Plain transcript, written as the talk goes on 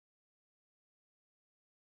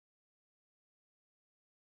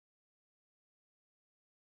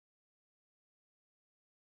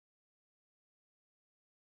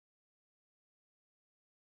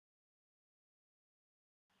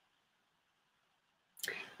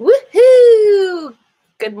Woohoo!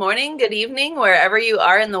 Good morning, good evening, wherever you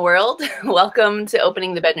are in the world. Welcome to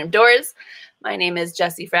Opening the Bedroom Doors. My name is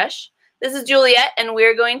Jessie Fresh. This is Juliette, and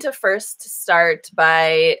we're going to first start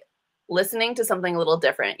by listening to something a little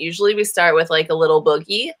different. Usually we start with like a little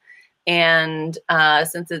boogie, and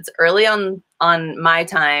since it's early on my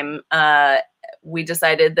time, we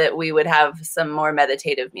decided that we would have some more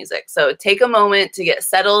meditative music. So take a moment to get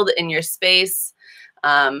settled in your space,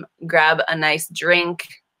 grab a nice drink,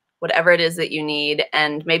 whatever it is that you need,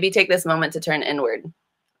 and maybe take this moment to turn inward.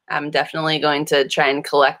 I'm definitely going to try and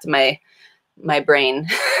collect my brain.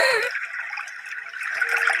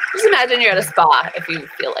 Just imagine you're at a spa if you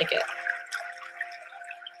feel like it.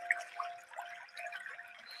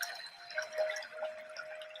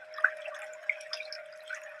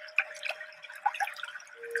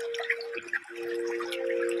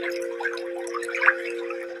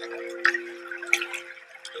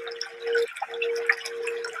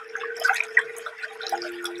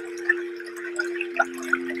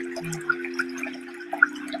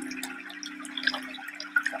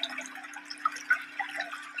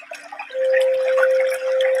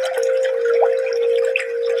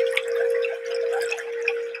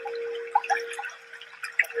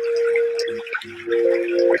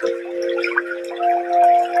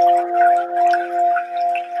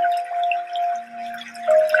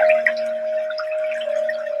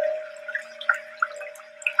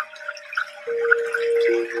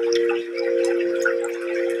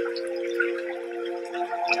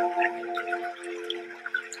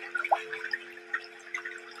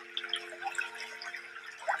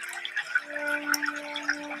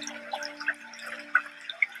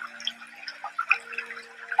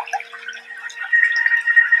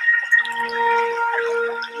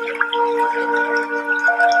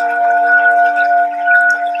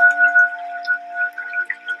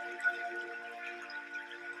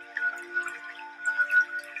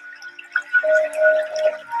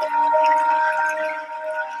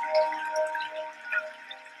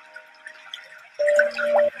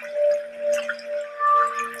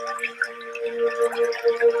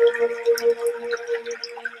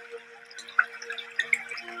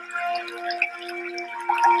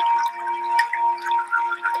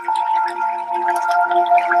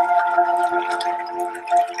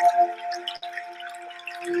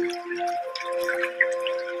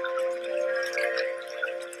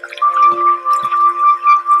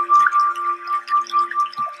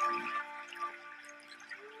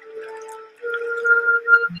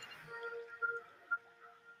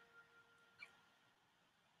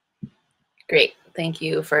 Great. Thank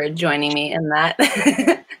you for joining me in that.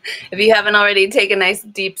 If you haven't already, take a nice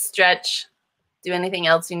deep stretch. Do anything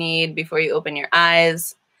else you need before you open your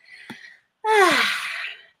eyes.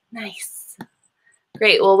 Nice.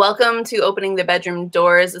 Great. Well, welcome to Opening the Bedroom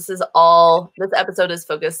Doors. This episode is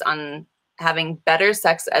focused on having better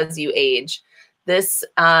sex as you age. This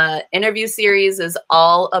interview series is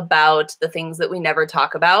all about the things that we never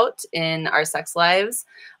talk about in our sex lives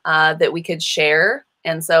that we could share.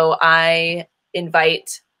 And so I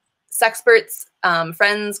invite sexperts,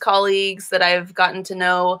 friends, colleagues that I've gotten to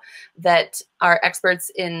know that are experts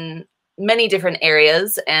in many different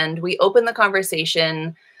areas. And we open the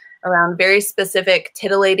conversation around very specific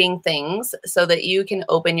titillating things so that you can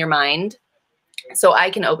open your mind, so I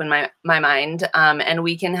can open my mind, and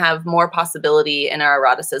we can have more possibility in our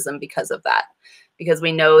eroticism because of that. Because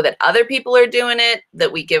we know that other people are doing it,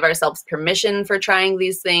 that we give ourselves permission for trying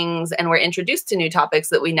these things, and we're introduced to new topics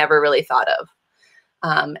that we never really thought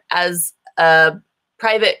of. As a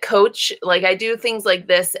private coach, like I do things like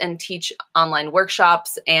this and teach online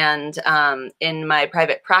workshops, and in my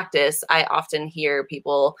private practice, I often hear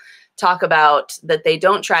people talk about that they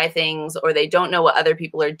don't try things or they don't know what other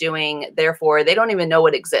people are doing, therefore they don't even know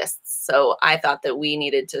what exists. So I thought that we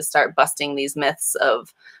needed to start busting these myths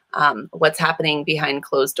of what's happening behind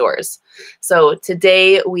closed doors. So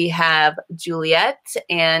today we have Juliette,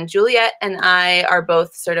 and Juliette and I are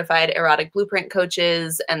both certified erotic blueprint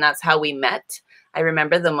coaches, and that's how we met. I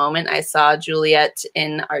remember the moment I saw Juliette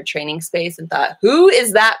in our training space and thought, who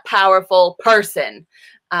is that powerful person?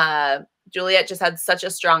 Juliette just had such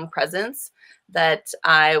a strong presence that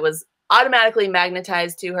I was automatically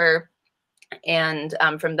magnetized to her. And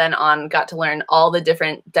from then on, got to learn all the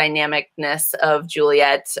different dynamicness of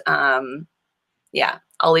Juliette. Yeah,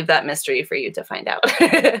 I'll leave that mystery for you to find out.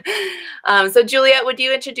 So Juliette, would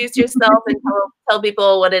you introduce yourself and tell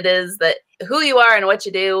people what it is who you are and what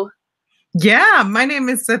you do? Yeah, my name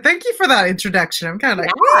is, thank you for that introduction. I'm kind of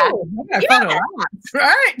like, whoa, I thought of that.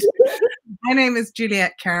 Right. My name is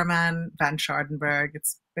Juliette Karaman van Schardenberg.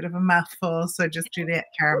 It's bit of a mouthful, so just Juliette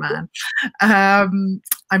Karaman.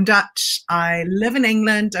 I'm Dutch. I live in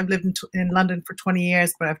England. I've lived in London for 20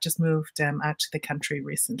 years, but I've just moved out to the country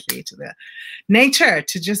recently, to the nature,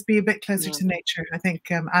 to just be a bit closer to nature. I think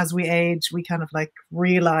as we age, we kind of like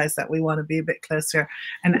realize that we want to be a bit closer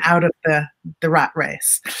and out of the rat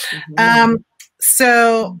race.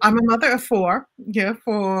 So I'm a mother of four,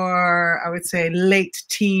 for I would say late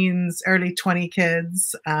teens, early 20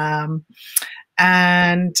 kids.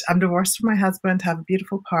 And I'm divorced from my husband, have a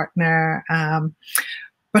beautiful partner.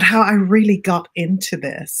 But how I really got into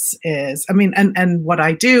this is, and what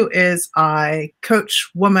I do is I coach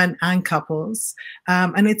women and couples,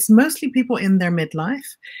 and it's mostly people in their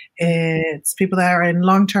midlife. It's people that are in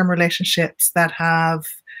long-term relationships that have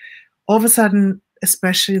all of a sudden,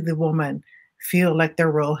 especially the woman, feel like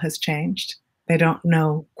their role has changed. They don't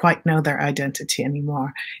quite know their identity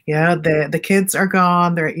anymore. Yeah, the kids are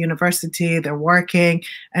gone, they're at university, they're working,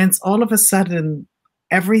 and it's all of a sudden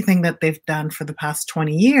everything that they've done for the past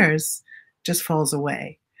 20 years just falls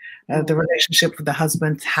away. The relationship with the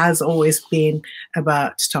husband has always been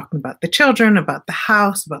about talking about the children, about the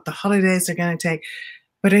house, about the holidays they're going to take,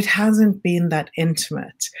 but it hasn't been that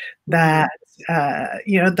intimate, that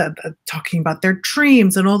that talking about their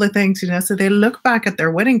dreams and all the things, so they look back at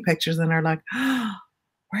their wedding pictures and are like, oh,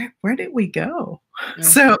 where did we go?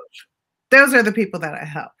 So those are the people that I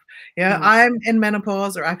help. I'm in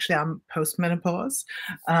menopause, or actually I'm post-menopause.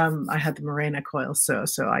 I had the Mirena coil, so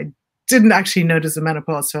I didn't actually notice the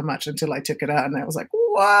menopause so much until I took it out, and I was like,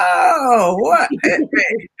 whoa, what hit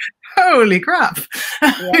me? Holy crap.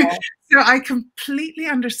 So I completely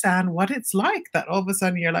understand what it's like, that all of a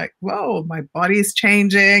sudden you're like, whoa, my body's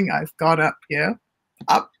changing. I've gone up,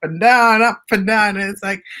 up and down, up and down. And it's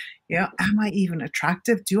like, am I even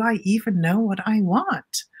attractive? Do I even know what I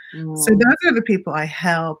want? So those are the people I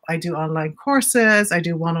help. I do online courses, I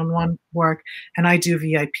do one-on-one work, and I do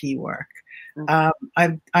VIP work.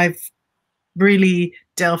 I've really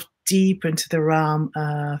delved deep into the realm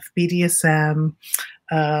of BDSM,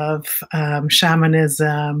 of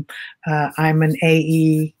shamanism. I'm an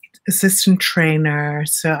AE assistant trainer,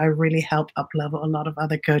 so I really help up-level a lot of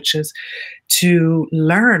other coaches to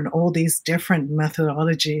learn all these different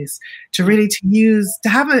methodologies, to really to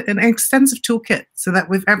have an extensive toolkit, so that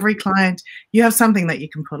with every client you have something that you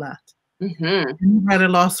can pull out. You're at a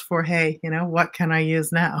loss for, hey, what can I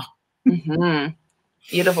use now?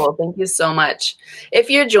 Beautiful. Thank you so much. If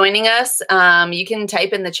you're joining us, you can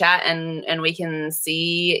type in the chat and we can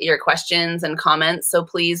see your questions and comments. So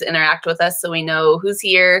please interact with us so we know who's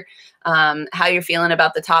here, how you're feeling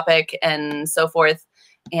about the topic, and so forth.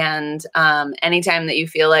 And anytime that you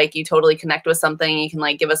feel like you totally connect with something, you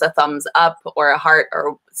can give us a thumbs up or a heart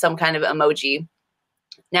or some kind of emoji.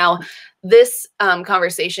 Now, this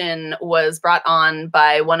conversation was brought on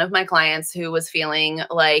by one of my clients who was feeling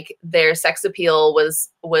like their sex appeal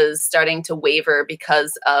was starting to waver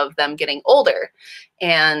because of them getting older.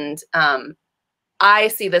 And I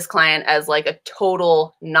see this client as like a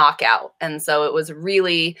total knockout. And so it was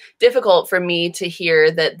really difficult for me to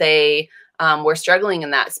hear that they were struggling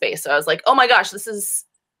in that space. So I was like, oh my gosh, this is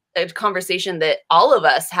a conversation that all of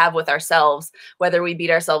us have with ourselves, whether we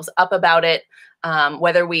beat ourselves up about it,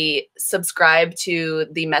 whether we subscribe to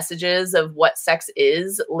the messages of what sex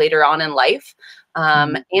is later on in life,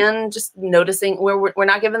 and just noticing we're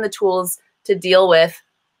not given the tools to deal with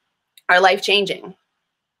our life changing.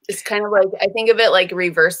 It's kind of like, I think of it like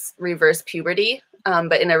reverse puberty,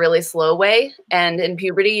 but in a really slow way. And in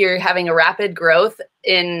puberty, you're having a rapid growth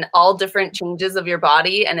in all different changes of your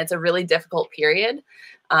body, and it's a really difficult period.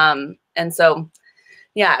 And so,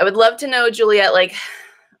 yeah, I would love to know, Juliette,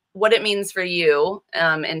 what it means for you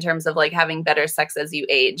in terms of having better sex as you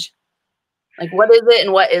age. What is it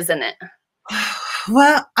and what isn't it?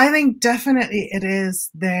 Well, I think definitely it is.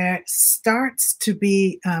 There starts to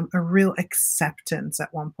be a real acceptance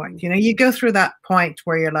at one point. You go through that point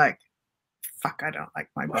where you're like, fuck, I don't like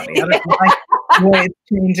my body. I don't like the way it's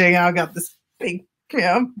changing. I got this big,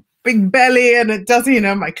 big belly, and it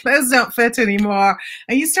doesn't, my clothes don't fit anymore.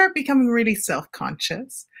 And you start becoming really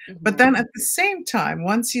self-conscious. But then at the same time,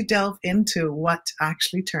 once you delve into what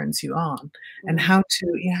actually turns you on, and how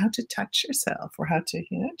to touch yourself, or how to,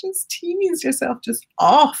 just tease yourself just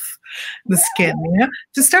off the skin,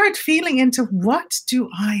 to start feeling into, what do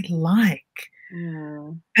I like?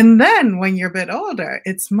 And then when you're a bit older,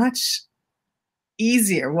 it's much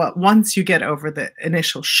easier once you get over the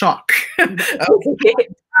initial shock of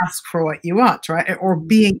ask for what you want, right? Or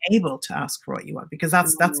being able to ask for what you want, because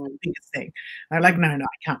that's the biggest thing. I'm like, no, I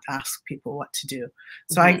can't ask people what to do.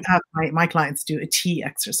 So I have my clients do a T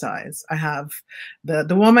exercise. I have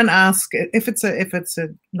the woman ask if it's a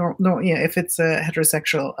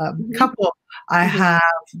heterosexual couple. I have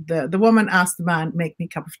the woman ask the man, make me a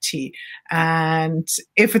cup of tea. And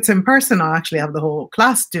if it's in person, I'll actually have the whole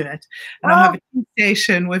class do it. And I'll have a tea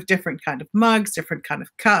station with different kind of mugs, different kind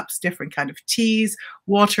of cups, different kind of teas,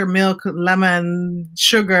 water, milk, lemon,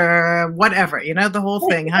 sugar, whatever, the whole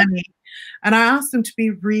thing, honey. And I ask them to be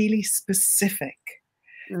really specific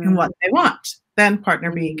in what they want. Then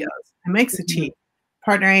partner B goes and makes a tea.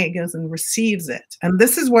 Partner A goes and receives it. And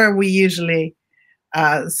this is where we usually,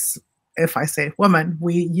 as if I say woman,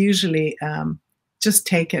 we usually just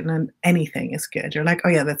take it and anything is good. You're like, oh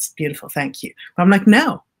yeah, that's beautiful, thank you. But I'm like,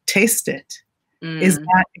 no, taste it. Is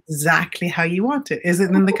that exactly how you want it? Is it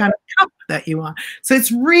in the kind of cup that you want? So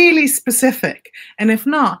it's really specific. And if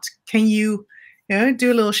not, can you,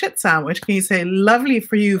 do a little shit sandwich? Can you say, lovely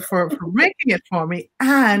for you for making it for me,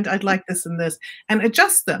 and I'd like this and this, and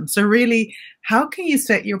adjust them. So really, how can you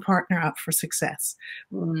set your partner up for success?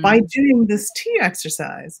 By doing this tea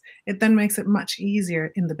exercise, it then makes it much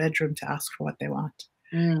easier in the bedroom to ask for what they want.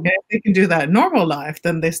 If they can do that in normal life,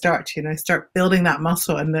 then they start building that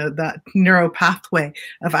muscle and that neural pathway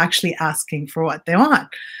of actually asking for what they want.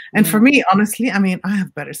 And for me, honestly, I mean, I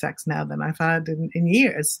have better sex now than I've had in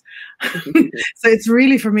years. So it's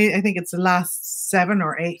really, for me, I think it's the last 7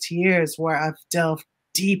 or 8 years where I've delved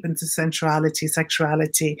deep into sensuality,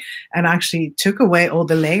 sexuality, and actually took away all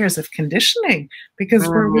the layers of conditioning, because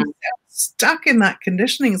we're stuck in that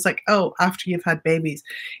conditioning. It's like, oh, after you've had babies,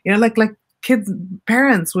 like kids,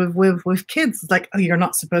 parents with kids, like, oh, you're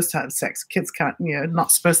not supposed to have sex. Kids can't,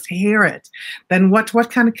 not supposed to hear it. Then what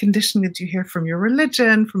kind of conditioning did you hear from your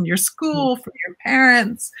religion, from your school, from your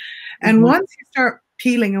parents? And once you start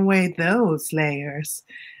peeling away those layers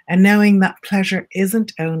and knowing that pleasure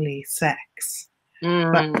isn't only sex,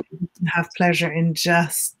 but you can have pleasure in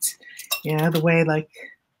just, the way, like,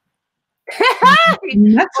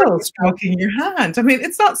 metal stroking your hand. I mean,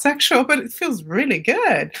 it's not sexual, but it feels really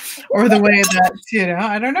good. Or the way that,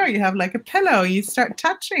 I don't know, you have like a pillow, you start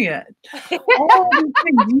touching it. All these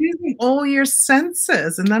things, using all your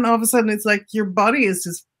senses. And then all of a sudden it's like your body is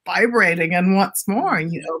just vibrating and wants more.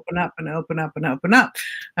 And you open up and open up and open up.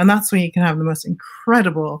 And that's when you can have the most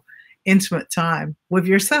incredible, intimate time with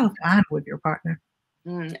yourself and with your partner.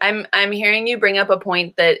 I'm hearing you bring up a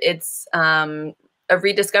point that it's a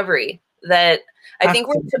rediscovery. That I think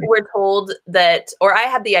we're told that, or I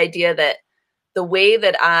had the idea that the way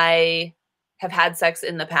that I have had sex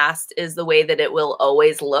in the past is the way that it will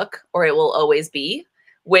always look, or it will always be,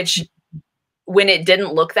 which when it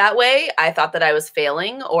didn't look that way, I thought that I was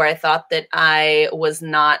failing, or I thought that I was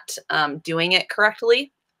not doing it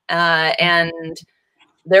correctly. And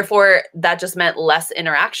therefore that just meant less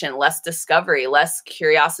interaction, less discovery, less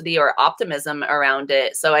curiosity or optimism around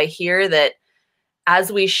it. So I hear that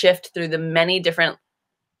as we shift through the many different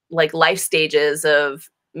like life stages of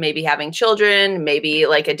maybe having children, maybe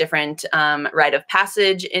like a different rite of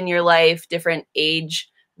passage in your life, different age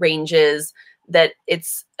ranges, that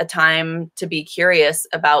it's a time to be curious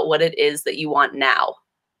about what it is that you want now,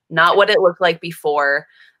 not what it looked like before,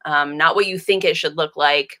 not what you think it should look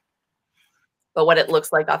like, but what it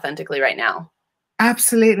looks like authentically right now.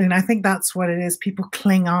 Absolutely. And I think that's what it is. People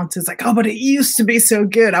cling on to, it's like, oh, but it used to be so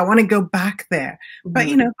good. I want to go back there. But,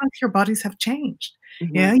 both your bodies have changed.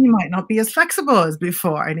 You might not be as flexible as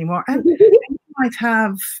before anymore. And you might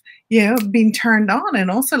have, been turned on. And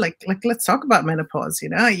also like let's talk about menopause.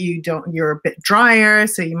 You're a bit drier,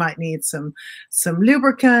 so you might need some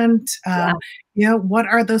lubricant. What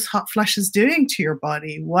are those hot flushes doing to your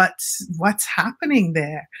body? What's happening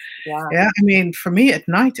there? I mean, for me at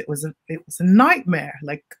night, it was a nightmare,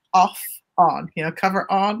 like off, on, cover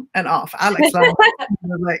on and off. Alex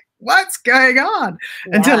was like, what's going on?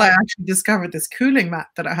 Until I actually discovered this cooling mat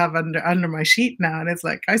that I have under my sheet now. And it's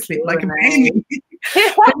like, I sleep like a baby.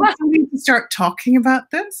 But we need to start talking about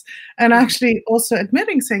this and actually also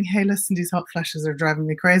admitting, saying, hey, listen, these hot flashes are driving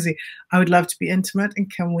me crazy. I would love to be intimate.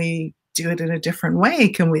 And can we do it in a different way?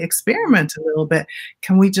 Can we experiment a little bit?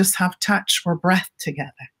 Can we just have touch or breath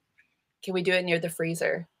together? Can we do it near the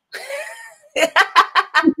freezer?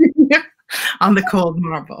 On the cold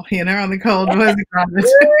marble, on the cold granite.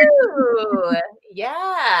 Ooh,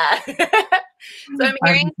 yeah. So I'm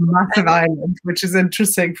hearing a massive island, which is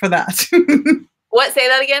interesting for that. What? Say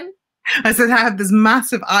that again? I said I have this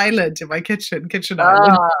massive island in my kitchen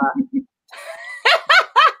island.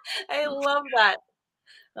 I love that.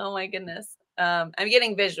 Oh my goodness. I'm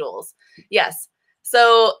getting visuals. Yes.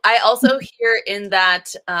 So I also hear in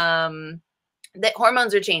that that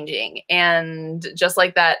hormones are changing, and just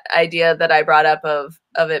like that idea that I brought up of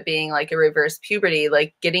it being like a reverse puberty,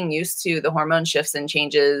 like getting used to the hormone shifts and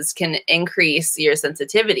changes can increase your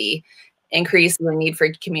sensitivity, increase the need for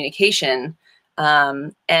communication.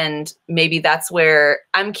 And maybe that's where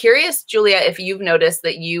I'm curious, Juliette, if you've noticed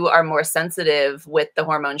that you are more sensitive with the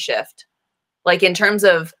hormone shift, like in terms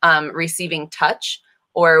of receiving touch,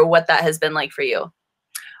 or what that has been like for you.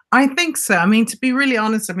 I think so. I mean, to be really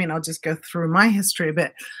honest, I mean, I'll just go through my history a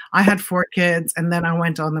bit. I had 4 kids, and then I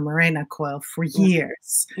went on the Mirena coil for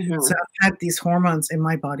years. Mm-hmm. So I've had these hormones in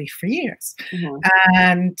my body for years. Mm-hmm.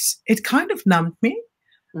 And it kind of numbed me.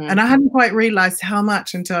 Mm-hmm. And I hadn't quite realized how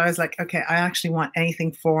much until I was like, okay, I actually want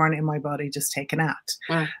anything foreign in my body just taken out.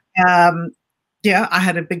 Mm. Yeah, I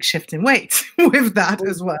had a big shift in weight with that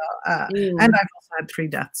as well. And I've also had 3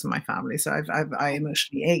 deaths in my family, so I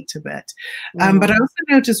emotionally ached a bit. But I also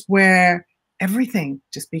noticed where everything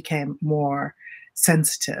just became more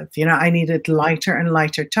sensitive. You know, I needed lighter and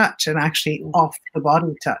lighter touch, and actually off the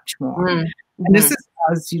body touch more. And this is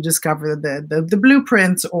as you discover the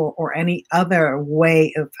blueprints or any other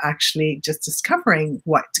way of actually just discovering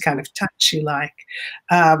what kind of touch you like.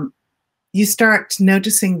 You start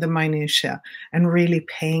noticing the minutiae and really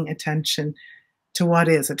paying attention to what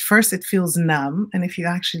is. At first, it feels numb. And if you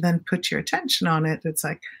actually then put your attention on it, it's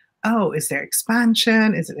like, oh, is there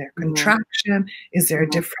expansion? Is there contraction? Is there a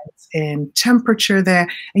difference in temperature there?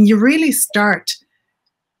 And you really start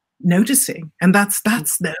noticing. And that's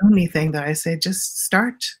the only thing that I say, just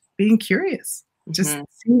start being curious. Just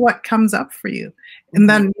see what comes up for you. And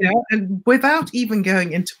then, you know, and without even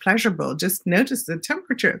going into pleasurable, just notice the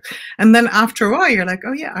temperature. And then after a while, you're like,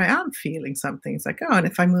 oh yeah, I am feeling something. It's like, oh, and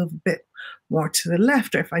if I move a bit more to the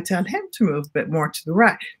left, or if I tell him to move a bit more to the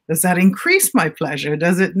right, does that increase my pleasure?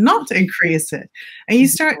 Does it not increase it? And you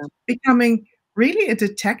start becoming really a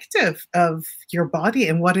detective of your body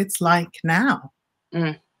and what it's like now.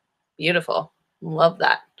 Beautiful. Love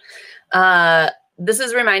that. This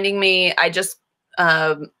is reminding me, I just,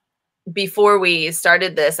 before we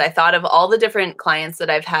started this, I thought of all the different clients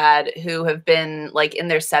that I've had who have been like in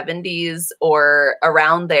their 70s or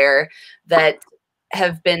around there that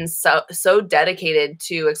have been so dedicated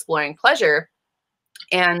to exploring pleasure.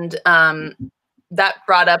 And that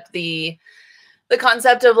brought up the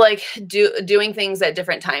concept of like doing things at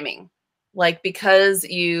different timing. Like, because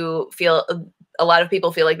you feel, a lot of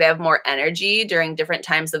people feel like they have more energy during different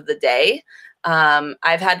times of the day.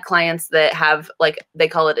 I've had clients that have, like, they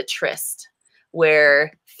call it a tryst,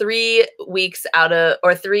 where 3 weeks out of,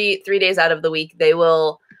 or three days out of the week, they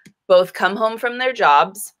will both come home from their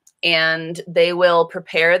jobs and they will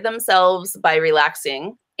prepare themselves by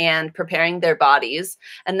relaxing and preparing their bodies.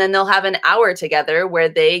 And then they'll have an hour together where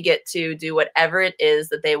they get to do whatever it is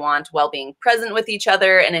that they want while being present with each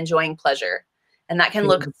other and enjoying pleasure. And that can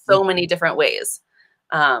look so many different ways.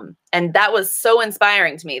 And that was so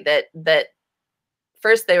inspiring to me that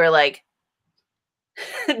first they were like,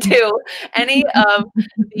 do any of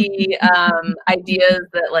the ideas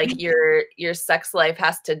that like your sex life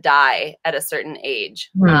has to die at a certain age,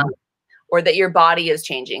 or that your body is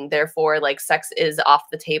changing, therefore like sex is off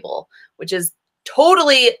the table, which is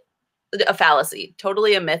totally a fallacy,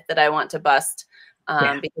 totally a myth that I want to bust,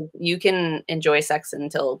 because you can enjoy sex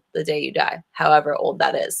until the day you die, however old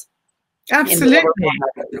that is. Absolutely.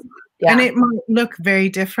 Yeah. And it might look very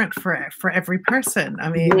different for every person. I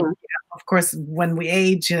mean, you know, of course, when we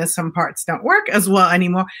age, you know, some parts don't work as well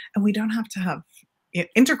anymore, and we don't have to have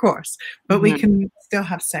intercourse, but we can still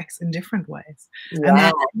have sex in different ways. And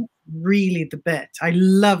that's really the bit. I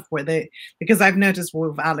love where because I've noticed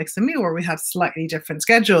with Alex and me, where we have slightly different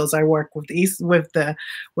schedules. I work with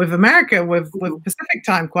with America, with Pacific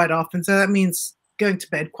time quite often, so that means going to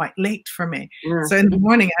bed quite late for me. So in the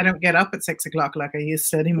morning, I don't get up at 6 o'clock like I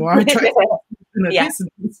used to anymore. I try to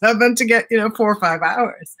 7 to get, you know, 4 or 5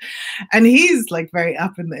 hours. And he's like very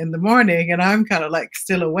up in the morning, and I'm kind of like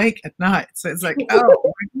still awake at night. So it's like, oh,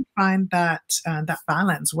 where do we find that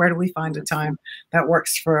balance? Where do we find a time that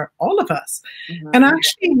works for all of us? And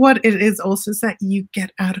actually what it is also is that you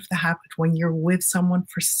get out of the habit when you're with someone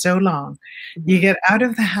for so long. You get out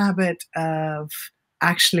of the habit of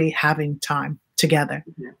actually having time together,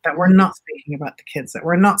 that we're not speaking about the kids, that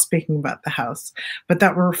we're not speaking about the house, but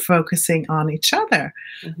that we're focusing on each other.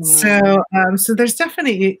 So there's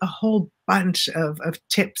definitely a whole bunch of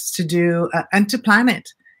tips to do and to plan it.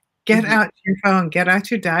 Get out your phone, get out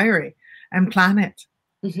your diary and plan it.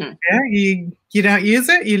 Mm-hmm. Yeah, you don't use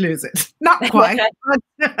it, you lose it. Not quite,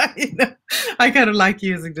 but I kind of like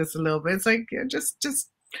using this a little bit. It's like just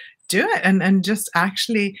do it and just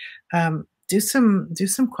actually do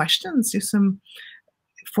some questions, do some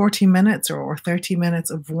 40 minutes or 30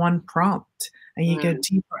 minutes of one prompt, and you go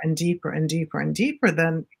deeper and deeper and deeper and deeper.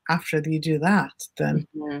 Then after you do that, then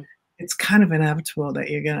it's kind of inevitable that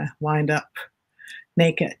you're gonna wind up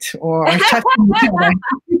naked or touching each other.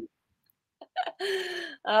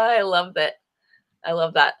 I love that. I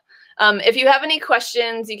love that. If you have any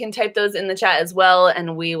questions, you can type those in the chat as well,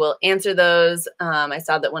 and we will answer those. I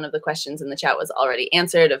saw that one of the questions in the chat was already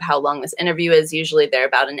answered of how long this interview is. Usually they're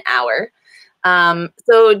about an hour.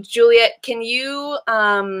 So Juliette, can you,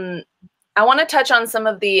 I want to touch on some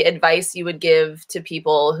of the advice you would give to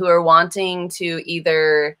people who are wanting to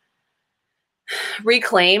either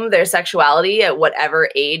reclaim their sexuality at whatever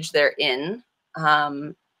age they're in,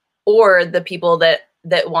 or the people that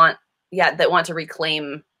want to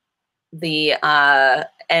reclaim the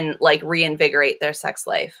and like reinvigorate their sex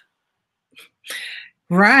life.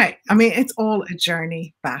 Right. I mean, it's all a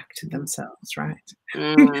journey back to themselves, right?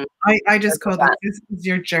 I just call that this is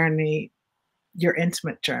your journey, your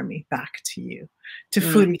intimate journey back to you, to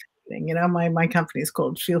fully feeling. You know, my company is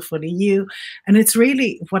called Feel Fully You. And it's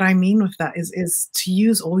really what I mean with that is to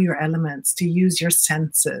use all your elements, to use your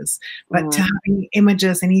senses, but to have any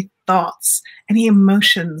images, any thoughts, any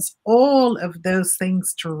emotions, all of those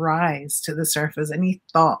things to rise to the surface, any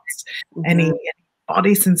thoughts, any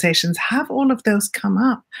body sensations, have all of those come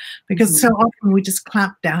up, because so often we just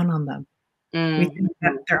clamp down on them. We think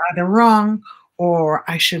that they're either wrong, or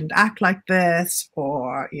I shouldn't act like this,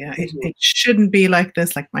 or it shouldn't be like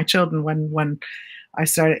this. Like my children, when I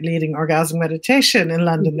started leading orgasm meditation in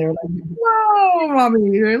London, they were like, "Whoa,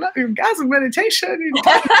 mommy, you're orgasm meditation."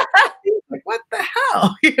 Like, what the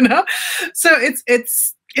hell, So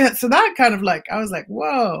it's so that kind of like, I was like,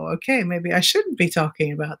 whoa, okay, maybe I shouldn't be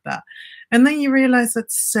talking about that. And then you realize that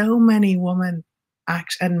so many women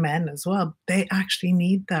and men as well, they actually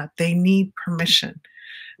need that. They need permission,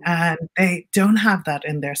 and they don't have that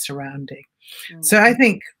in their surrounding. So I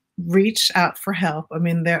think reach out for help. I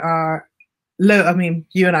mean, there are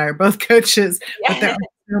you and I are both coaches, but there are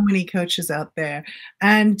so many coaches out there,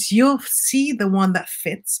 and you'll see the one that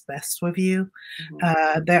fits best with you.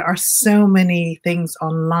 There are so many things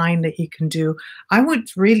online that you can do. I would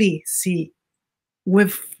really see,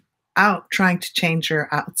 without trying to change your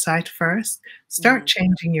outside first, start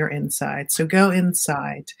changing your inside. So go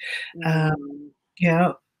inside,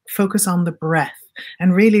 focus on the breath,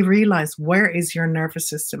 and really realize, where is your nervous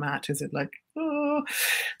system at? Is it like, oh?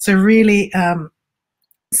 So really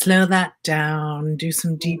slow that down, do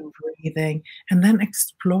some deep breathing, and then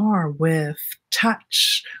explore with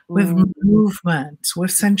touch, with movement,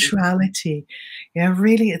 with sensuality.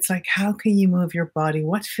 Really, it's like, how can you move your body?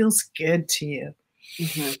 What feels good to you?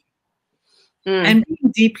 And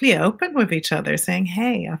being deeply open with each other, saying,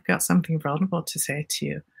 hey, I've got something vulnerable to say to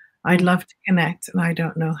you. I'd love to connect, and I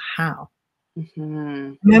don't know how.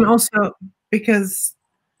 And then also, because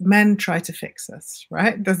men try to fix us,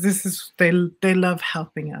 right? They love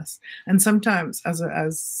helping us, and sometimes as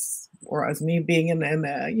me being in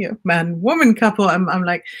a man-woman couple, I'm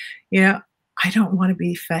like, I don't want to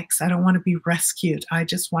be fixed. I don't want to be rescued. I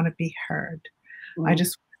just want to be heard. I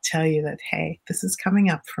just want to tell you that, hey, this is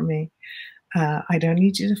coming up for me. I don't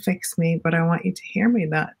need you to fix me, but I want you to hear me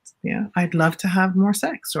that, I'd love to have more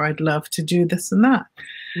sex, or I'd love to do this and that.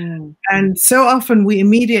 And so often we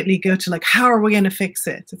immediately go to like, how are we going to fix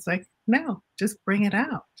it? It's like, no, just bring it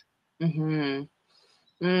out.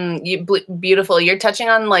 Beautiful. You're touching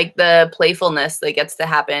on like the playfulness that gets to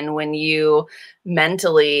happen when you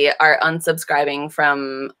mentally are unsubscribing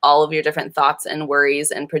from all of your different thoughts and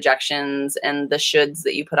worries and projections and the shoulds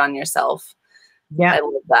that you put on yourself. I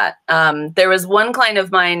love that. There was one client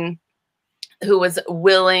of mine who was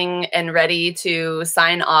willing and ready to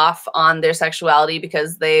sign off on their sexuality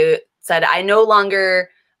because they said, I no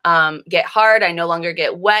longer get hard. I no longer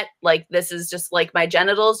get wet. Like, this is just like my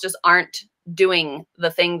genitals just aren't doing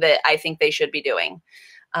the thing that I think they should be doing.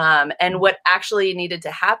 And what actually needed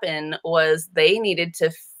to happen was they needed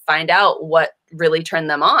to find out what really turned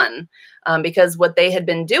them on, because what they had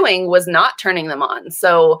been doing was not turning them on.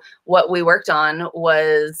 So what we worked on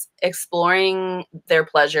was exploring their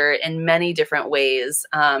pleasure in many different ways,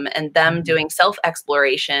 and them doing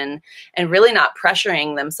self-exploration and really not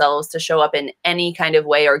pressuring themselves to show up in any kind of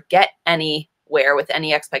way or get anywhere with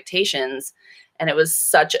any expectations. And it was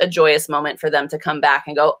such a joyous moment for them to come back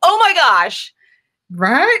and go, oh my gosh,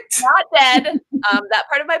 Right? Not dead. That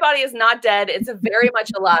part of my body is not dead. It's very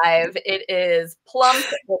much alive. It is plump.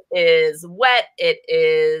 It is wet. It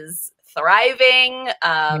is thriving.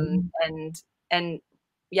 And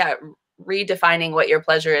yeah, redefining what your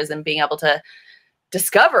pleasure is and being able to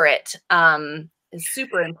discover it is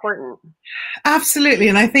super important. Absolutely.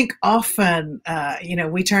 And I think often,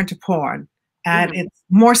 we turn to porn and it's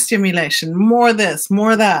more stimulation, more this,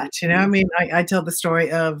 more that, I mean, I tell the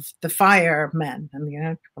story of the firemen and,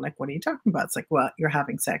 people are like, what are you talking about? It's like, well, you're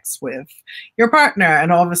having sex with your partner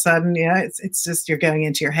and all of a sudden, it's just, you're going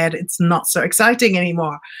into your head. It's not so exciting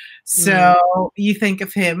anymore. So you think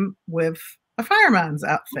of him with a fireman's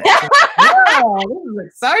outfit. Oh, this is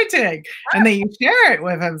exciting. And then you share it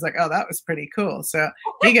with him. It's like, oh, that was pretty cool. So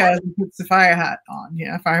he goes and puts the fire hat on,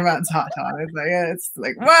 fireman's hat on. It's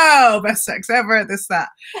like, wow, best sex ever, this, that.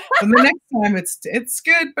 And the next time it's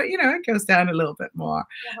good, but it goes down a little bit more.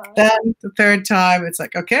 Then the third time it's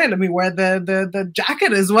like, okay, let me wear the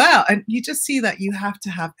jacket as well. And you just see that you have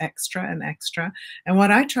to have extra and extra. And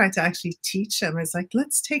what I try to actually teach them is like,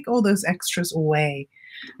 let's take all those extras away.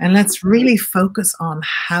 And let's really focus on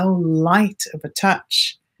how light of a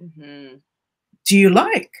touch do you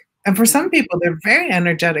like? And for some people, they're very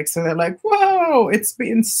energetic. So they're like, whoa, it's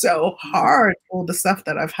been so hard, all the stuff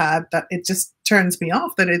that I've had, that it just turns me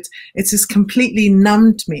off, that it's just completely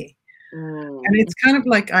numbed me. And it's kind of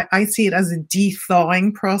like, I see it as a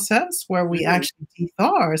de-thawing process where we actually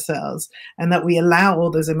de-thaw ourselves and that we allow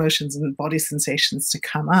all those emotions and body sensations to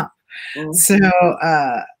come up. So,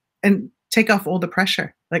 and take off all the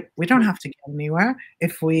pressure. Like, we don't have to get anywhere.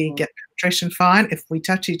 If we get penetration, fine. If we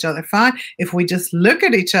touch each other, fine. If we just look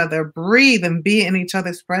at each other, breathe, and be in each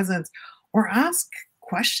other's presence, or ask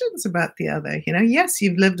questions about the other. Yes,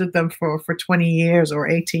 you've lived with them for 20 years or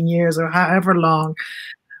 18 years or however long.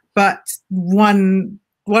 But one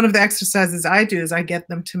of the exercises I do is I get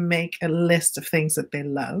them to make a list of things that they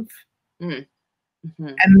love. And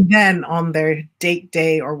then on their date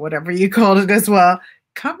day or whatever you call it as well,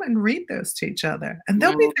 come and read those to each other. And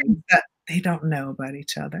there'll be things that they don't know about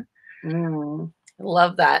each other. I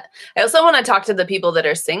love that. I also want to talk to the people that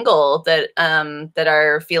are single, that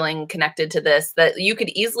are feeling connected to this, that you could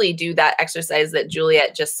easily do that exercise that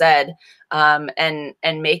Juliette just said, and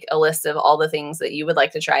make a list of all the things that you would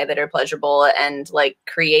like to try that are pleasurable, and like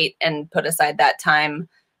create and put aside that time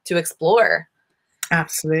to explore.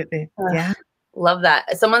 Absolutely. Yeah. Love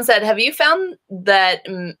that. Someone said, have you found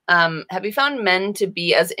men to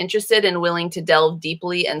be as interested and willing to delve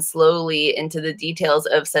deeply and slowly into the details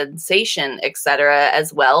of sensation, etc.,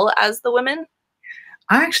 as well as the women?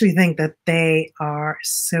 I actually think that they are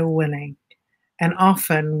so willing. And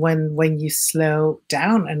often when you slow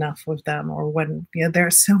down enough with them, or when, there are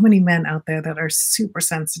so many men out there that are super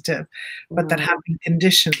sensitive, but that have been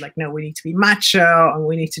conditioned, like, no, we need to be macho and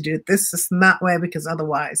we need to do this and that way because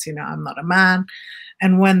otherwise, I'm not a man.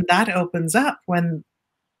 And when that opens up, when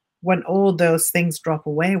all those things drop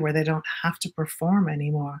away, where they don't have to perform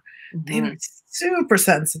anymore, they're super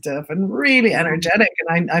sensitive and really energetic.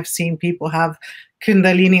 And I've seen people have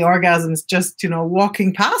Kundalini orgasms just,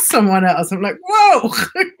 walking past someone else. I'm like, whoa.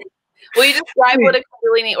 Will you describe what a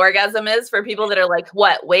Kundalini orgasm is for people that are like,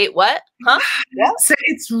 what? Wait, what? Huh? Yeah. So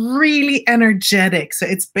it's really energetic. So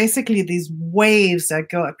it's basically these waves that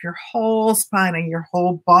go up your whole spine, and your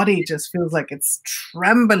whole body just feels like it's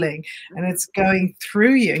trembling and it's going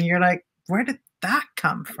through you. And you're like, where did that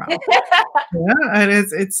come from? And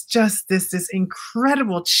it's just this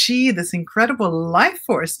incredible chi, this incredible life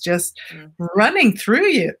force just running through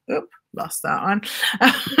you. Oop, lost that one.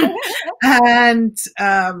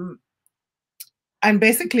 And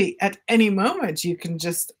basically at any moment you can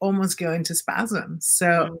just almost go into spasms.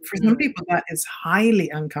 So for some people that is highly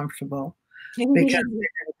uncomfortable, because they didn't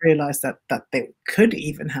realize that they could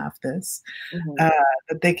even have this,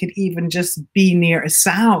 that they could even just be near a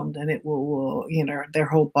sound and it will their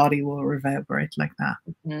whole body will reverberate like that.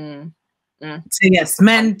 So yes,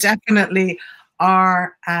 men definitely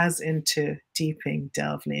are as into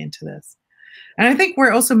delving into this. And I think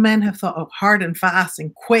where also men have thought, hard and fast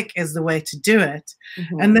and quick is the way to do it.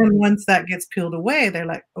 And then once that gets peeled away, they're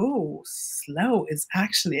like, oh, slow is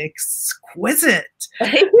actually exquisite.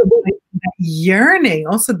 That yearning,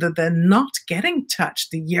 also the not getting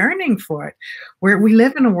touched, the yearning for it, where we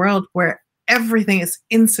live in a world where everything is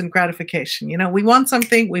instant gratification. We want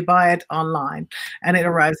something, we buy it online and it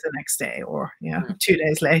arrives the next day or 2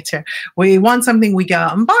 days later. We want something, we go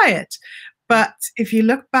out and buy it. But if you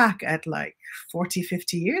look back at like 40,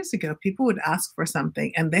 50 years ago, people would ask for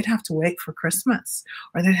something and they'd have to wait for Christmas,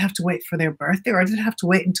 or they'd have to wait for their birthday, or they'd have to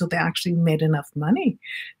wait until they actually made enough money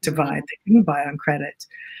to buy it. They couldn't buy on credit.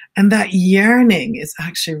 And that yearning is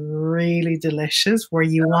actually really delicious, where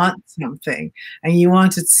you want something and you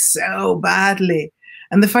want it so badly.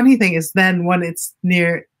 And the funny thing is then when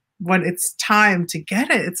it's time to get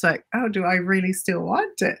it, it's like, oh, do I really still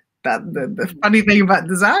want it? The funny thing about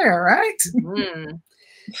desire, right? Mm-hmm.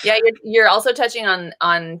 Yeah, you're also touching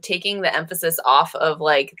on taking the emphasis off of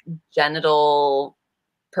like genital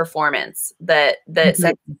performance. That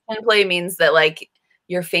sex play means that like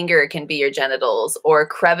your finger can be your genitals, or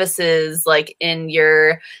crevices like in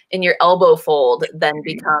your elbow fold then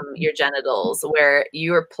become your genitals, where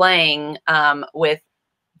you're playing with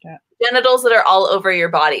genitals that are all over your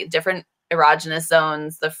body, different erogenous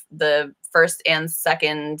zones, the first and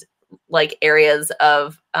second like areas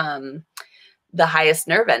of the highest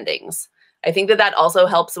nerve endings. I think that also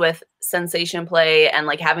helps with sensation play, and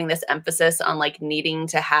like having this emphasis on like needing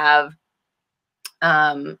to have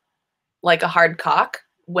like a hard cock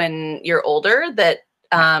when you're older,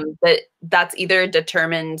 that's either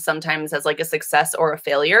determined sometimes as like a success or a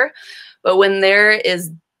failure. But when there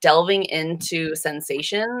is delving into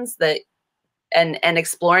sensations that and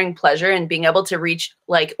exploring pleasure and being able to reach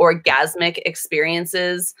like orgasmic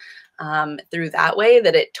experiences through that way,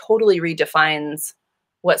 that it totally redefines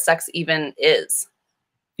what sex even is.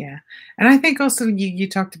 Yeah. And I think also you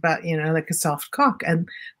talked about, like a soft cock, and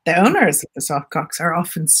the owners of the soft cocks are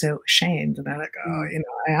often so ashamed, and they're like, oh,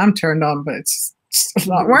 I am turned on, but it's just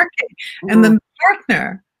not working. And then the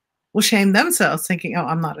partner will shame themselves thinking, oh,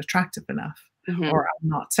 I'm not attractive enough, or I'm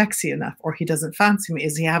not sexy enough, or he doesn't fancy me.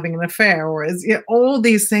 Is he having an affair? Or is all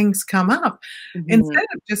these things come up instead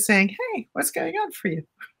of just saying, hey, what's going on for you?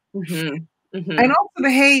 And also the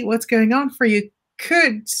hey, what's going on for you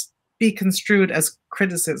could be construed as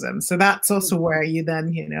criticism. So that's also where you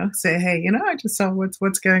then, say, hey, I just saw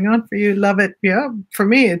what's going on for you. Love it. Yeah. For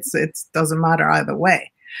me, it doesn't matter either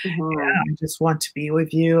way. Yeah, I just want to be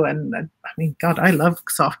with you. And I mean, God, I love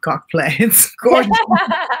soft cock play. It's gorgeous.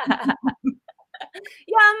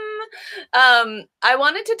 Yum. I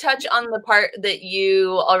wanted to touch on the part that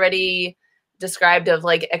you already described of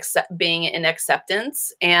like being in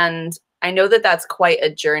acceptance. And I know that that's quite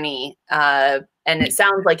a journey, and it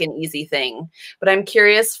sounds like an easy thing, but I'm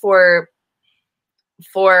curious for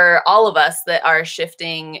all of us that are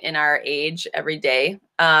shifting in our age every day,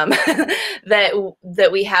 that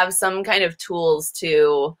we have some kind of tools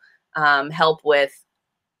to help with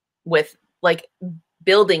like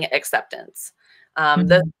building acceptance.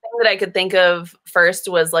 The thing that I could think of first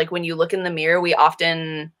was like, when you look in the mirror, we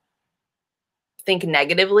often think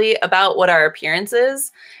negatively about what our appearance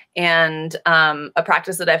is. And a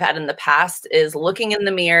practice that I've had in the past is looking in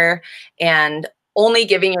the mirror and only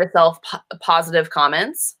giving yourself positive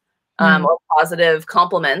comments or positive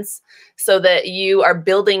compliments, so that you are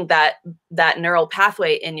building that neural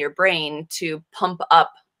pathway in your brain to pump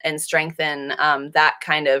up and strengthen that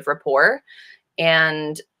kind of rapport.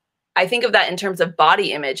 And I think of that in terms of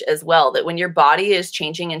body image as well, that when your body is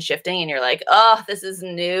changing and shifting and you're like, oh, this is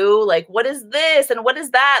new. Like, what is this? And what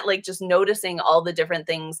is that? Like, just noticing all the different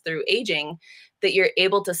things through aging, that you're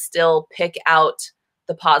able to still pick out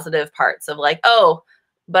the positive parts of like, oh,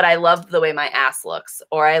 but I love the way my ass looks,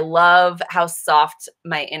 or I love how soft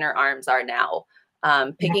my inner arms are now.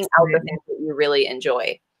 Picking out the things that you really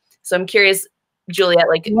enjoy. So I'm curious, Juliette,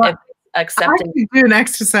 like, if accepting. I do an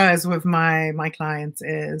exercise with my clients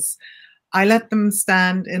is I let them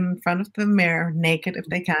stand in front of the mirror naked if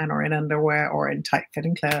they can, or in underwear, or in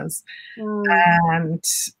tight-fitting clothes. And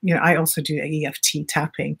I also do EFT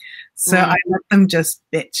tapping. So I let them just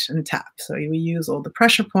bitch and tap. So we use all the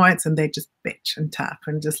pressure points, and they just bitch and tap,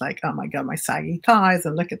 and just like, oh my God, my saggy thighs,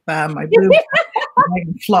 and look at them, my boobs. I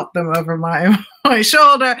can flop them over my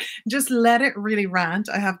shoulder. Just let it really rant.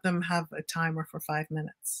 I have them have a timer for 5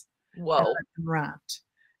 minutes. Whoa. Rant.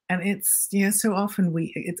 And it's, so often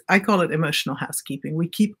I call it emotional housekeeping. We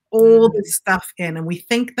keep all this stuff in, and we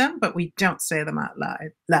think them, but we don't say them out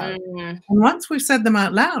loud. And once we've said them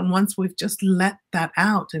out loud, and once we've just let that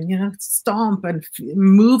out and, stomp and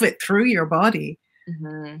move it through your body,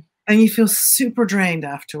 and you feel super drained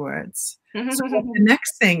afterwards. So the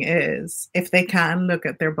next thing is, if they can look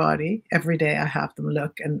at their body every day, I have them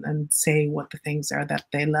look and say what the things are that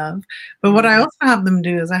they love. But what I also have them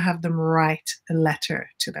do is I have them write a letter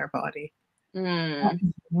to their body.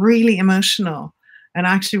 Really emotional, and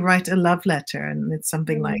actually write a love letter. And it's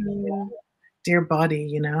something like, dear body,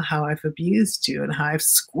 you know, how I've abused you and how I've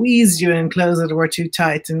squeezed you in clothes that were too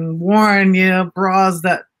tight and worn, you know, bras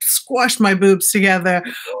that squashed my boobs together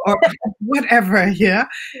or whatever. Yeah.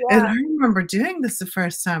 And I remember doing this the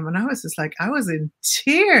first time and I was just like, I was in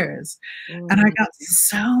tears and I got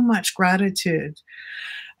so much gratitude.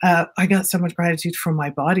 I got so much gratitude from my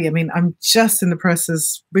body. I mean, I'm just in the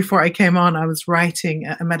process, before I came on, I was writing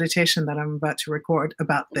a meditation that I'm about to record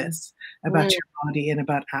about this, about your body and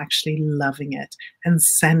about actually loving it and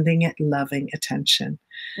sending it loving attention.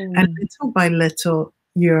 And little by little,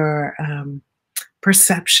 your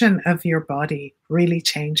perception of your body really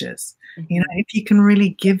changes. You know, if you can really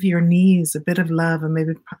give your knees a bit of love and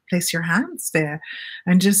maybe place your hands there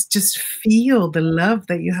and just feel the love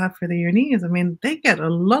that you have for your knees. I mean, they get a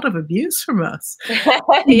lot of abuse from us.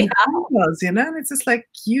 You know, and it's just like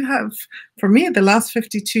you have, for me, the last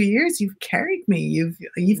 52 years, you've carried me. You've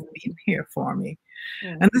been here for me.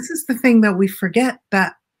 And this is the thing that we forget,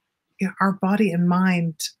 that our body and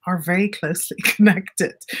mind are very closely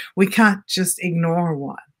connected. We can't just ignore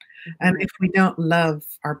one. And if we don't love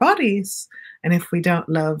our bodies and if we don't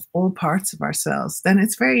love all parts of ourselves, then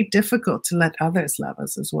it's very difficult to let others love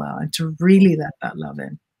us as well and to really let that love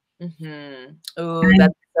in. Oh,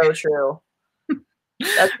 that's so true.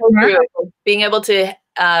 That's so true. Being able to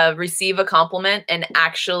receive a compliment and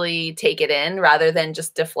actually take it in rather than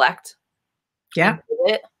just deflect. Yeah.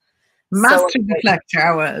 Master deflector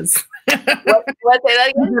I was. What, say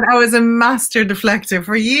that again? I was a master deflector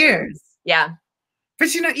for years. Yeah.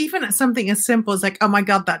 But, you know, even at something as simple as like, oh my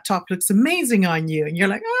God, that top looks amazing on you. And you're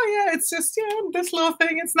like, oh yeah, it's just, you know, this little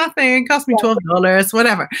thing, it's nothing. It cost me $12,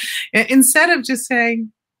 whatever. Instead of just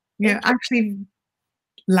saying, you know, actually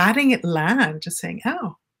letting it land, just saying,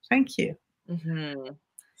 oh, thank you.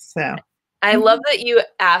 So. I love that you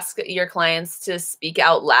ask your clients to speak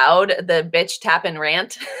out loud, the bitch, tap, and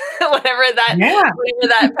rant, whatever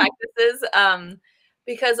that practice is.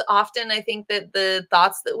 Because often I think that the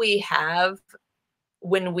thoughts that we have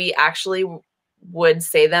when we actually would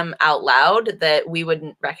say them out loud, that we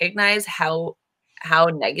wouldn't recognize how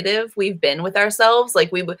negative we've been with ourselves.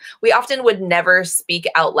 Like we often would never speak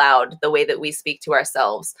out loud the way that we speak to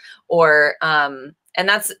ourselves, or and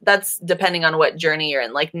that's depending on what journey you're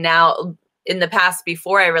in. Like now, in the past,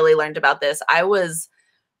 before I really learned about this, I was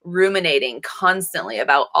ruminating constantly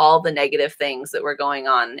about all the negative things that were going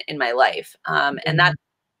on in my life. And that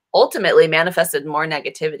ultimately manifested more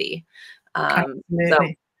negativity.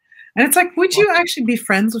 Absolutely. And it's like, would you actually be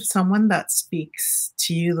friends with someone that speaks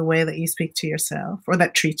to you the way that you speak to yourself, or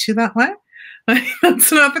that treats you that way?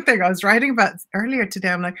 That's another thing I was writing about earlier today.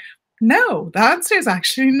 I'm like, no, the answer is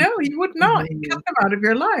actually no, you would not. You cut them out of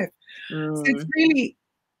your life. So it's really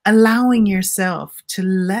allowing yourself to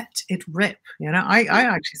let it rip. You know, I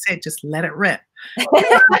actually say just let it rip.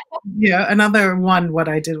 Another one, what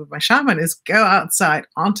I did with my shaman is go outside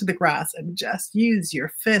onto the grass and just use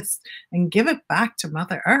your fist and give it back to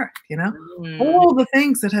Mother Earth. You know, all the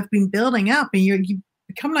things that have been building up, and you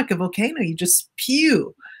become like a volcano. You just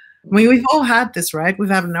spew. I mean, we've all had this, right? We've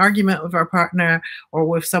had an argument with our partner or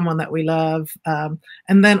with someone that we love,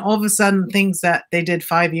 and then all of a sudden, things that they did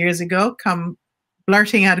 5 years ago come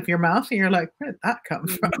blurting out of your mouth, and you're like, where did that come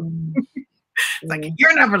from? It's like,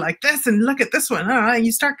 you're never like this, and look at this one. And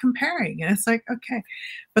you start comparing, and it's like, okay,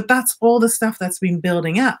 but that's all the stuff that's been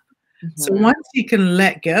building up. So once you can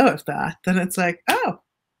let go of that, then it's like, oh,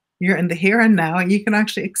 you're in the here and now, and you can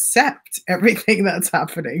actually accept everything that's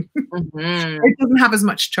happening. It doesn't have as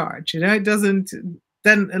much charge, you know. It doesn't.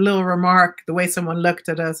 Then a little remark, the way someone looked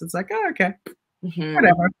at us, it's like, oh, okay,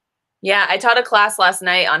 whatever. Yeah, I taught a class last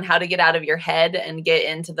night on how to get out of your head and get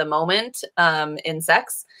into the moment in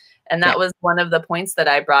sex. And that was one of the points that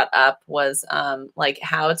I brought up, was like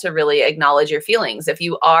how to really acknowledge your feelings. If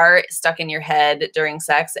you are stuck in your head during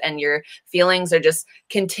sex and your feelings are just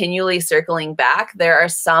continually circling back, there are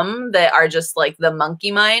some that are just like the monkey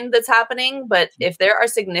mind that's happening. But if there are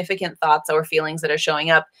significant thoughts or feelings that are showing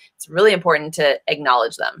up, it's really important to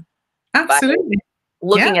acknowledge them. Absolutely.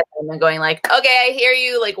 Looking at them and going like, okay, I hear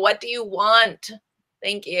you. Like, what do you want?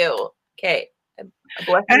 Thank you. Okay.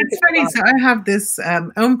 And it's funny. So I have this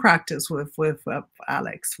own practice with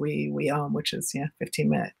Alex. We which is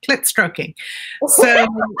 15-minute clit stroking. So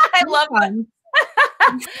I love that.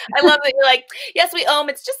 I love that you're like, yes, we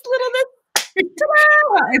it's just a little bit.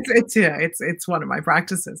 It's one of my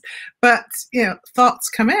practices. But thoughts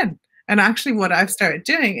come in, and actually, what I've started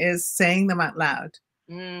doing is saying them out loud.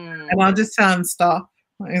 And I'll just tell him stop.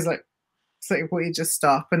 He's like, So we just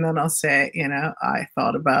stop, and then I'll say, I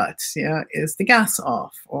thought about, is the gas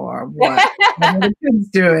off, or what are the kids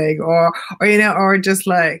doing, or or just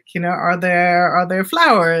like, are there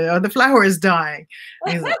flowers, are the flowers dying?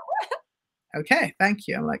 And he's like, okay, thank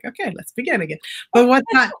you. I'm like, okay, let's begin again. But what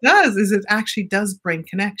that does is it actually does bring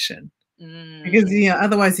connection. Because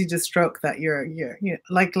otherwise you just stroke that you're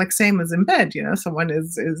like same as in bed, someone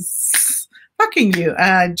is fucking you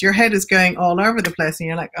and your head is going all over the place and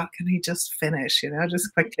you're like, oh, can he just finish,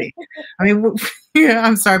 just quickly. I mean,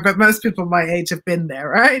 I'm sorry, but most people my age have been there,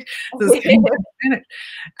 right?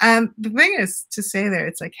 And the thing is to say there,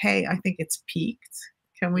 it's like, hey, I think it's peaked.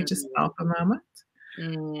 Can we just stop a moment?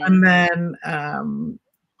 And then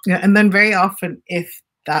and then very often if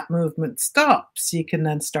that movement stops, you can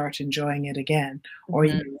then start enjoying it again, or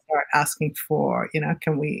you can start asking for,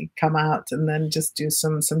 can we come out and then just do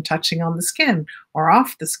some touching on the skin or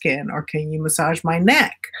off the skin, or can you massage my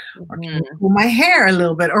neck, or can you pull my hair a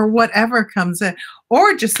little bit, or whatever comes in,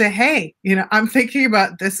 or just say, hey, I'm thinking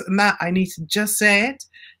about this and that. I need to just say it,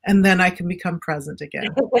 and then I can become present again.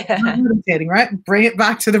 Meditating, right? Bring it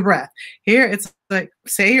back to the breath. Here, it's like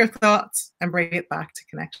say your thoughts and bring it back to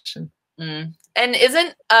connection. And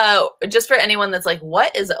isn't, just for anyone that's like,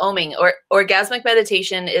 what is oming? Or orgasmic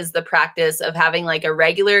meditation is the practice of having like a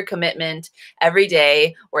regular commitment every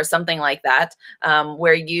day or something like that,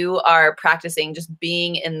 where you are practicing just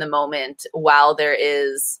being in the moment while there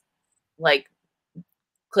is like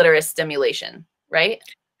clitoris stimulation, right?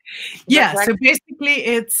 Yeah, so basically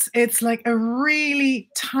it's like a really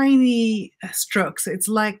tiny stroke. So it's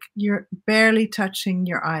like you're barely touching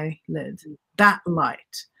your eyelid, that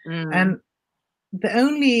light. And the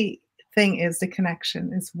only thing is the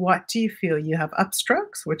connection is, what do you feel? You have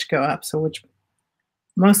upstrokes, which go up, so which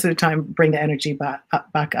most of the time bring the energy back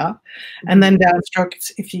up, and then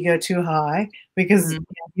downstrokes if you go too high, because you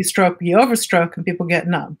overstroke and people get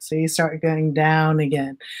numb, so you start going down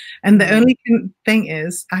again. And the only thing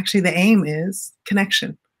is, actually the aim is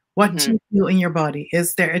connection. What do you feel in your body?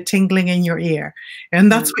 Is there a tingling in your ear?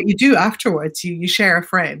 And that's what you do afterwards. You share a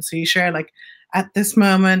frame, so you share like, at this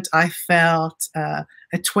moment, I felt a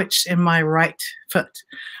twitch in my right foot,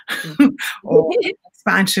 or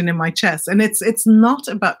expansion in my chest. And it's not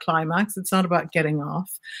about climax. It's not about getting off.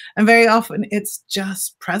 And very often, it's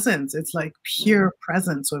just presence. It's like pure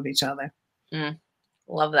presence with each other.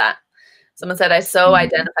 Love that. Someone said, I so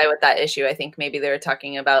identify with that issue. I think maybe they were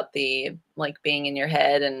talking about the like being in your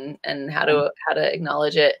head and how to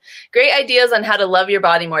acknowledge it. Great ideas on how to love your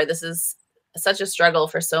body more. This is such a struggle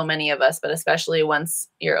for so many of us, but especially once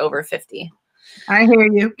you're over 50. I hear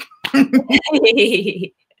you.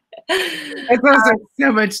 It's also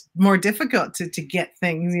so much more difficult to get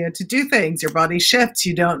things, to do things. Your body shifts.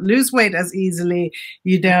 You don't lose weight as easily.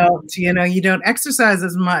 You don't, you don't exercise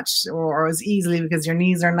as much or as easily because your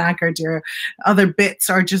knees are knackered. Your other bits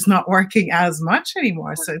are just not working as much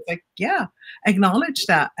anymore. So it's like, yeah, acknowledge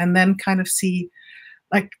that, and then kind of see.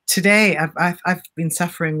 Like today, I've been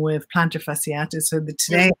suffering with plantar fasciitis. So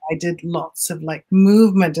today I did lots of like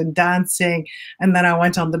movement and dancing, and then I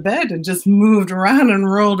went on the bed and just moved around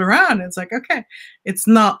and rolled around. It's like, okay, it's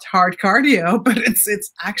not hard cardio, but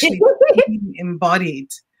it's actually being embodied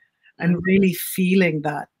and really feeling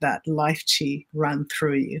that life chi run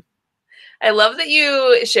through you. I love that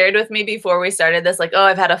you shared with me before we started this, like, oh,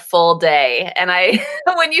 I've had a full day. And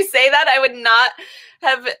when you say that, I would not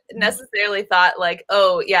have necessarily thought like,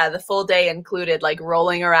 oh yeah, the full day included like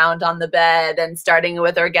rolling around on the bed and starting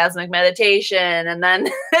with orgasmic meditation and then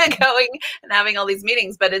going and having all these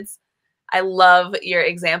meetings. But I love your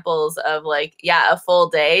examples of like, yeah, a full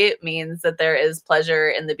day means that there is pleasure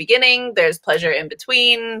in the beginning, there's pleasure in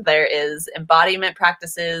between, there is embodiment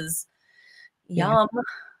practices. Yum.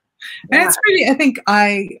 And it's really, I think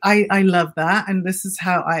I love that. And this is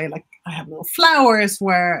how I have little flowers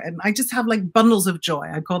and I just have like bundles of joy.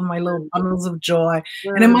 I call them my little bundles of joy.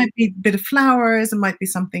 And it might be a bit of flowers. It might be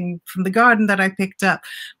something from the garden that I picked up,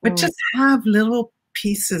 but just have little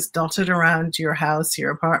pieces dotted around your house,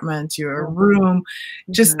 your apartment, your room,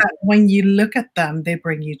 just that when you look at them, they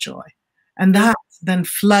bring you joy. And that then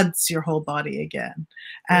floods your whole body again.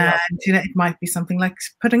 And it might be something like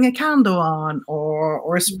putting a candle on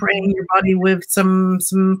or spraying your body with some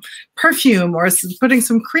perfume or putting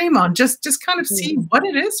some cream on. Just kind of see what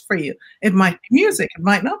it is for you. It might be music. It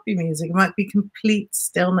might not be music. It might be complete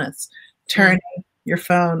stillness. Turning your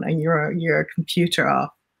phone and your computer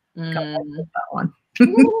off. That one.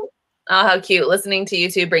 Oh, how cute. Listening to you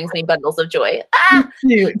two brings me bundles of joy.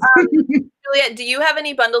 Cute. Juliette, do you have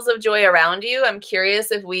any bundles of joy around you? I'm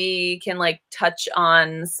curious if we can like touch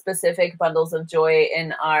on specific bundles of joy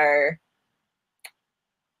in our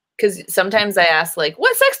because sometimes I ask like,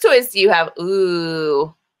 what sex toys do you have?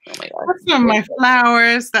 Ooh. Oh my God. That's one of my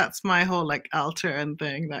flowers. That's my whole like altar and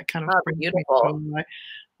thing. That kind of beautiful.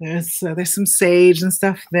 There's some sage and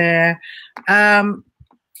stuff there.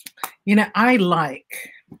 You know, I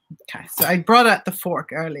like. Okay, so I brought out the fork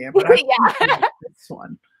earlier, but I like this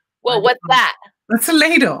one. Well, what's that? That's a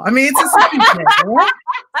ladle. I mean, it's a sex ladle, right?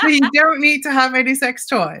 So you don't need to have any sex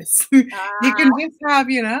toys. You can just have,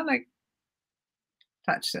 you know, like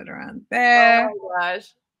touch it around there. Oh my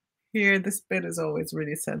gosh. Here, this bit is always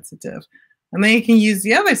really sensitive. And then you can use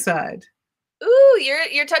the other side. Ooh,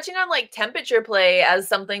 you're touching on like temperature play as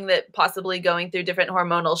something that possibly going through different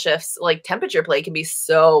hormonal shifts, like temperature play can be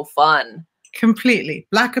so fun. Completely.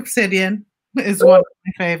 Black obsidian is one of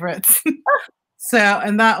my favorites. So,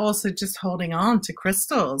 and that also just holding on to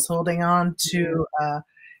crystals, holding on to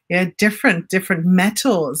different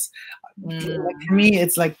metals. Like, for me,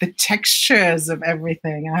 it's like the textures of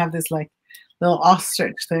everything. I have this like little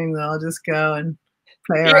ostrich thing that I'll just go and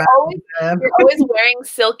play around. You're always wearing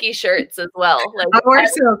silky shirts as well. Like, I wear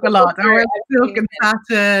silk a lot. I wear silk and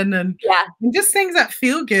satin and just things that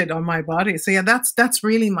feel good on my body. So yeah, that's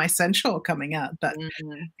really my sensual coming out. That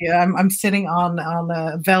I'm sitting on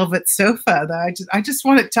a velvet sofa that I just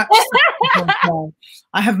want to touch.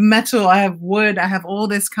 I have metal, I have wood, I have all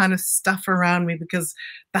this kind of stuff around me because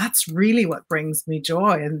that's really what brings me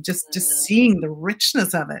joy, and just seeing the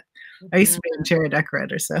richness of it. I used to be an interior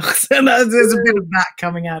decorator, so there's a bit of that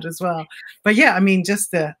coming out as well. But yeah, I mean, just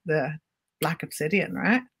the black obsidian,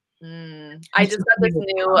 right? I just got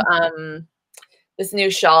this new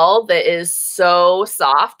shawl that is so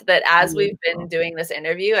soft that as we've been doing this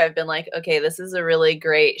interview, I've been like, okay, this is a really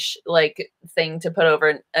great thing to put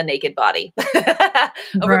over a naked body.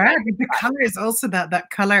 Right. The color is also that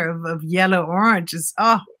color of yellow orange is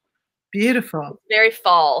beautiful. Very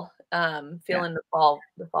fall. Feeling the fall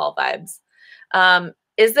vibes.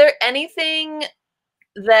 Is there anything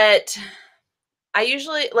that I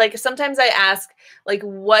usually like? Sometimes I ask, like,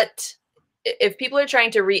 what if people are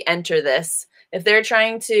trying to re-enter this? If they're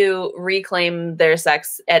trying to reclaim their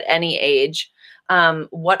sex at any age,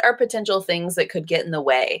 what are potential things that could get in the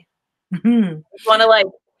way? I want to like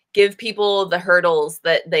give people the hurdles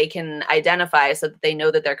that they can identify so that they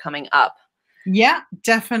know that they're coming up. Yeah,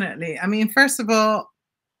 definitely. I mean, first of all,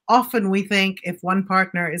 often we think if one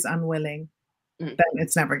partner is unwilling, then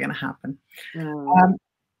it's never going to happen.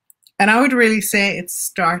 And I would really say it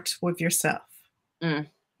starts with yourself.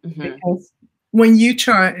 Because when you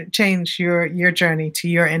change your journey to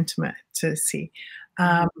your intimacy,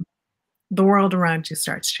 the world around you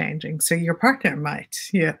starts changing. So your partner might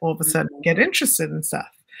all of a sudden get interested in stuff.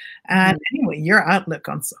 And anyway, your outlook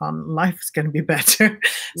on life is going to be better.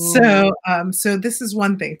 So this is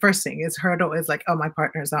one thing. First thing is hurdle is like, oh, my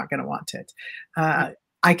partner is not going to want it.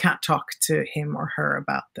 I can't talk to him or her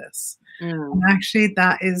about this. And actually,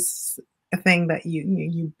 that is a thing that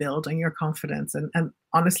you build on your confidence. And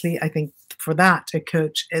honestly, I think for that, a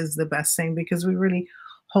coach is the best thing because we really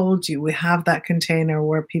hold you. We have that container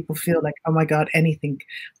where people feel like, oh my God, anything.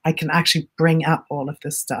 I can actually bring up all of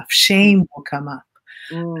this stuff. Shame will come up.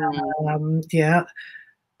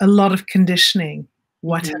 A lot of conditioning.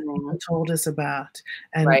 What have people told us about,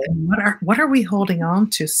 and what are we holding on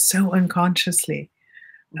to so unconsciously?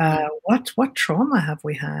 What trauma have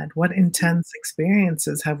we had? What intense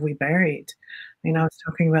experiences have we buried? I was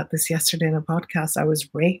talking about this yesterday in a podcast. I was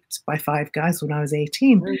raped by 5 guys when I was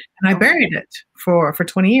 18, and I buried it for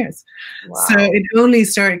 20 years. Wow. So it only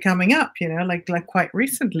started coming up, like quite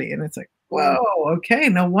recently, and it's like, whoa, okay,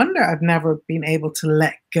 no wonder I've never been able to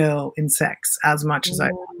let go in sex as much as I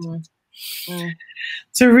wanted.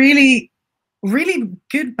 So really, really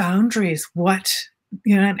good boundaries.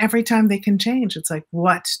 And every time they can change. It's like,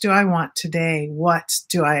 what do I want today? What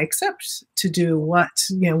do I accept to do? What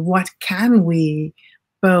can we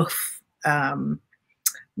both,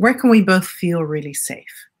 where can we both feel really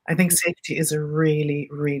safe? I think safety is a really,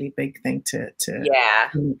 really big thing to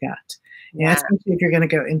look at. Especially if you're going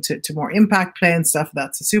to go into more impact play and stuff,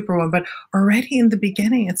 that's a super one. But already in the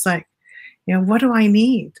beginning, it's like, what do I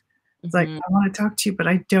need? It's like, I want to talk to you, but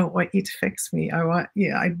I don't want you to fix me. I want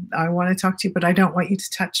to talk to you, but I don't want you to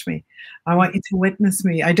touch me. I want you to witness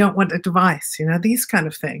me. I don't want a device, these kind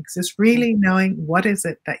of things. It's really knowing what is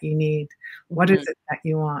it that you need? What is it that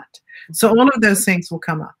you want? So all of those things will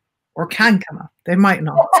come up or can come up. They might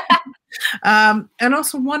not. And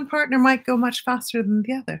also one partner might go much faster than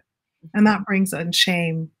the other. And that brings in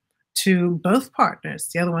shame to both partners.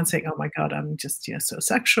 The other one saying, oh my God, I'm just so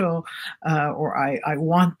sexual, or I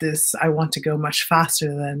want this, I want to go much faster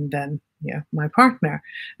than my partner.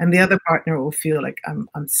 And the other partner will feel like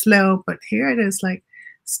I'm slow, but here it is like,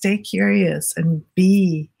 stay curious and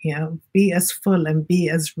be, be as full and be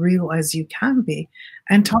as real as you can be,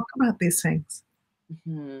 and talk about these things.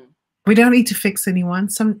 Mm-hmm. We don't need to fix anyone.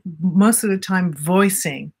 Most of the time,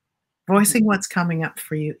 voicing what's coming up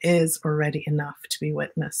for you is already enough to be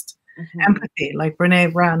witnessed. Mm-hmm. Empathy, like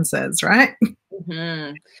Brene Brown says, right?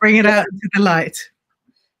 Mm-hmm. Bring it out to the light.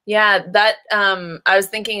 Yeah, that I was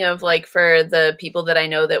thinking of, like, for the people that I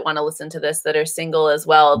know that want to listen to this that are single as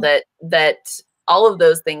well, that all of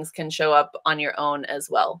those things can show up on your own as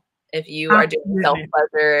well. If you are doing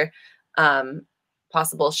self-pleasure,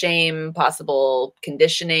 possible shame, possible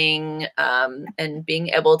conditioning, and being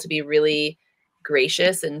able to be really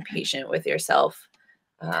gracious and patient with yourself.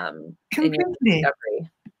 Completely.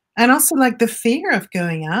 And also, like, the fear of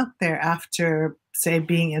going out there after, say,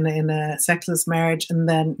 being in a sexless marriage and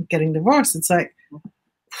then getting divorced. It's like,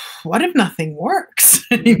 what if nothing works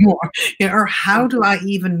anymore? Or how do I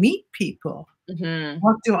even meet people? Mm-hmm.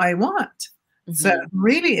 What do I want? Mm-hmm. So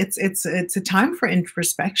really, it's a time for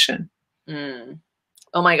introspection. Mm.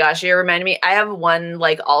 Oh my gosh, you reminded me. I have one,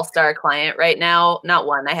 like, all-star client right now. Not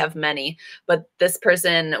one, I have many. But this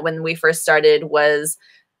person, when we first started, was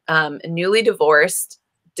newly divorced,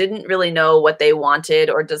 didn't really know what they wanted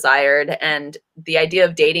or desired, and the idea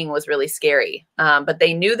of dating was really scary. But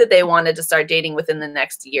they knew that they wanted to start dating within the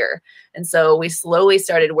next year. And so we slowly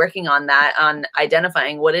started working on that, on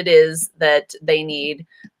identifying what it is that they need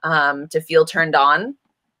to feel turned on.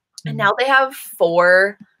 And now they have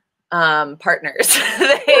 4 partners.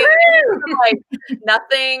 They like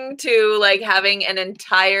nothing to, like, having an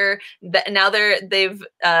entire, now they've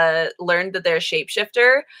learned that they're a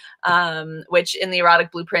shapeshifter, which in the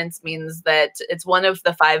erotic blueprints means that it's one of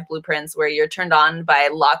the 5 blueprints where you're turned on by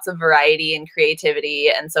lots of variety and creativity.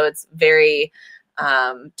 And so it's very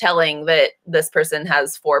telling that this person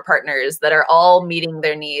has 4 partners that are all meeting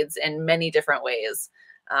their needs in many different ways.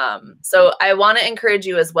 So I want to encourage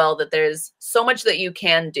you as well that there's so much that you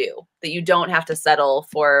can do, that you don't have to settle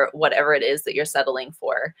for whatever it is that you're settling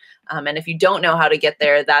for. And if you don't know how to get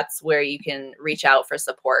there, that's where you can reach out for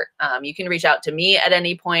support. You can reach out to me at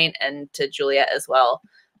any point, and to Juliette as well,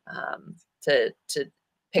 to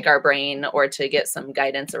pick our brain or to get some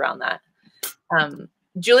guidance around that.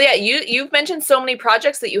 Juliette, you've mentioned so many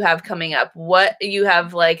projects that you have coming up. What you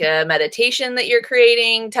have, like a meditation that you're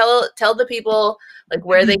creating? Tell the people, like,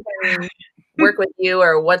 where they can work with you,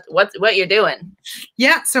 or what you're doing.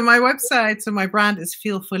 Yeah, so my website, so my brand is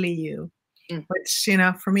Feel Fully You, which,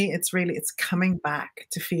 for me, it's coming back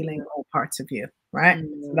to feeling all parts of you, right?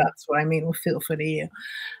 So that's what I mean with Feel Fully You.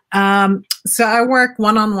 So I work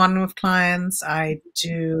one-on-one with clients. I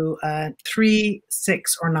do 3,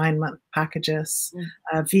 6, or 9 month packages,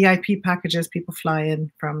 VIP packages. People fly in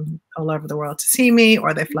from all over the world to see me,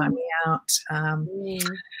 or they fly me out.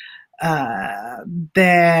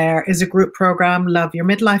 There is a group program, Love Your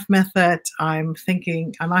Midlife Method. I'm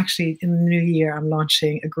actually in the new year, I'm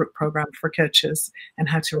launching a group program for coaches and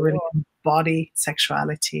how to really embody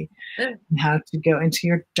sexuality, and how to go into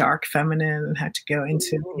your dark feminine, and how to go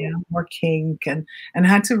into more kink, and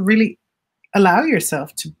how to really allow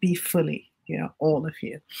yourself to be fully, all of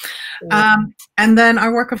you. And then I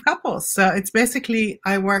work with couples. So it's basically,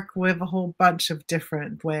 I work with a whole bunch of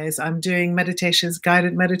different ways. I'm doing meditations,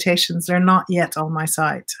 guided meditations. They're not yet on my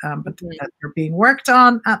site, but they're being worked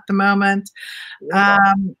on at the moment.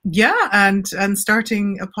 And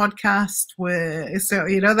starting a podcast with, so,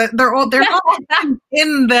 they're all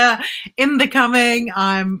in the coming.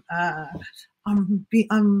 I'm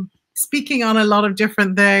speaking on a lot of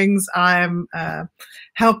different things. I'm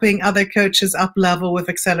helping other coaches up level with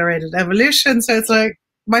accelerated evolution. So it's like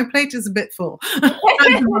my plate is a bit full.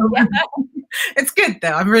 It's good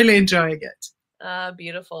though. I'm really enjoying it.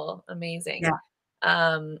 Beautiful. Amazing.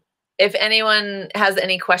 Yeah. If anyone has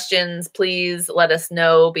any questions, please let us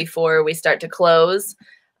know before we start to close.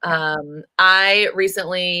 I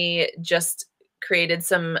recently just created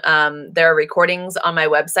some, there are recordings on my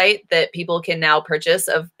website that people can now purchase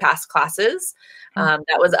of past classes.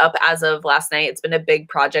 That was up as of last night. It's been a big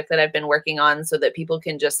project that I've been working on so that people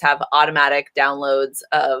can just have automatic downloads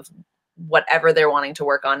of whatever they're wanting to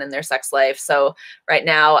work on in their sex life. So right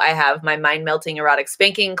now I have my mind melting erotic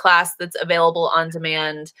spanking class that's available on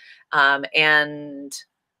demand, and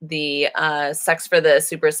the sex for the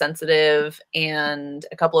super sensitive, and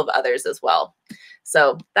a couple of others as well.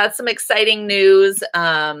 So that's some exciting news.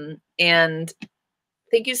 And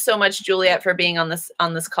thank you so much, Juliette, for being on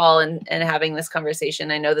this call and having this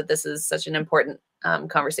conversation. I know that this is such an important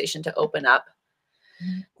conversation to open up.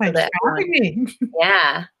 Thanks for having me.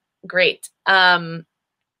 Yeah, great. I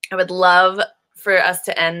would love for us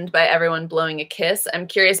to end by everyone blowing a kiss. I'm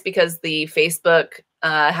curious because the Facebook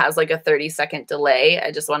has like a 30-second delay.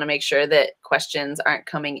 I just want to make sure that questions aren't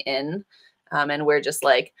coming in, and we're just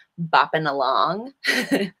like bopping along.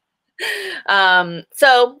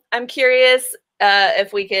 So I'm curious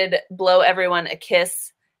if we could blow everyone a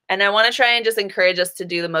kiss. And I want to try and just encourage us to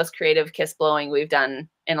do the most creative kiss blowing we've done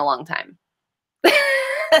in a long time.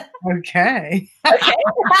 Okay. Okay.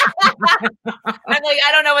 I'm like,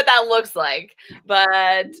 I don't know what that looks like,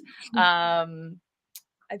 but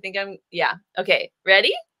I think yeah. Okay,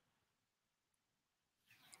 ready?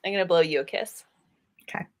 I'm going to blow you a kiss.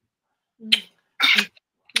 Okay.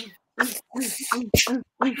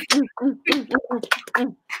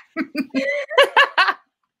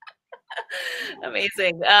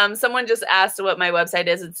 Amazing. Someone just asked what my website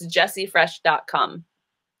is. It's jessiefresh.com.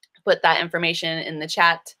 Put that information in the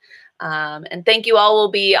chat. And thank you all.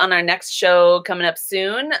 We'll be on our next show coming up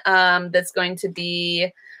soon. That's going to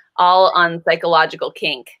be all on psychological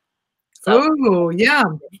kink. So, oh, yeah.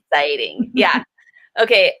 Exciting. Yeah.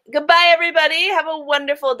 Okay. Goodbye, everybody. Have a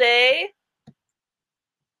wonderful day.